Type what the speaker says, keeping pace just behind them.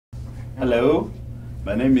Hello,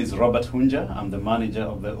 my name is Robert Hunja. I'm the manager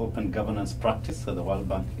of the Open Governance Practice at the World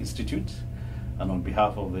Bank Institute. And on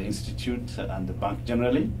behalf of the Institute and the bank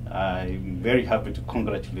generally, I'm very happy to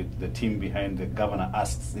congratulate the team behind the Governor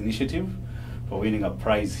Asks initiative for winning a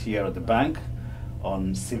prize here at the bank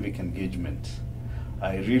on civic engagement.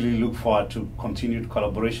 I really look forward to continued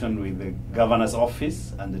collaboration with the Governor's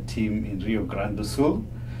Office and the team in Rio Grande do Sul,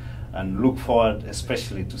 and look forward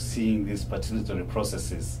especially to seeing these participatory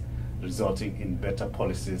processes resulting in better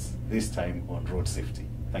policies, this time on road safety.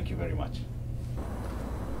 Thank you very much.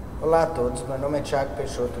 Olá a todos, meu nome é Thiago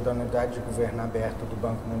Peixoto, da Unidade de Governo Aberto do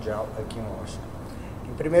Banco Mundial aqui em Washington.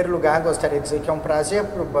 Em primeiro lugar, gostaria de dizer que é um prazer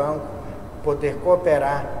para o banco poder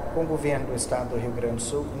cooperar com o governo do estado do Rio Grande do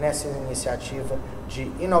Sul nessa iniciativa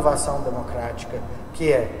de inovação democrática,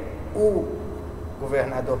 que é o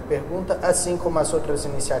Governador Pergunta, assim como as outras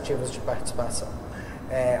iniciativas de participação.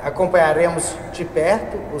 Acompanharemos de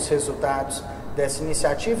perto os resultados dessa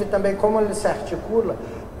iniciativa e também como ele se articula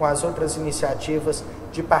com as outras iniciativas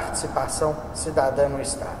de participação cidadã no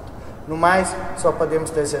Estado. No mais, só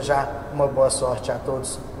podemos desejar uma boa sorte a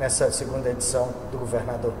todos nessa segunda edição do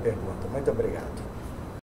Governador Pergunta. Muito obrigado.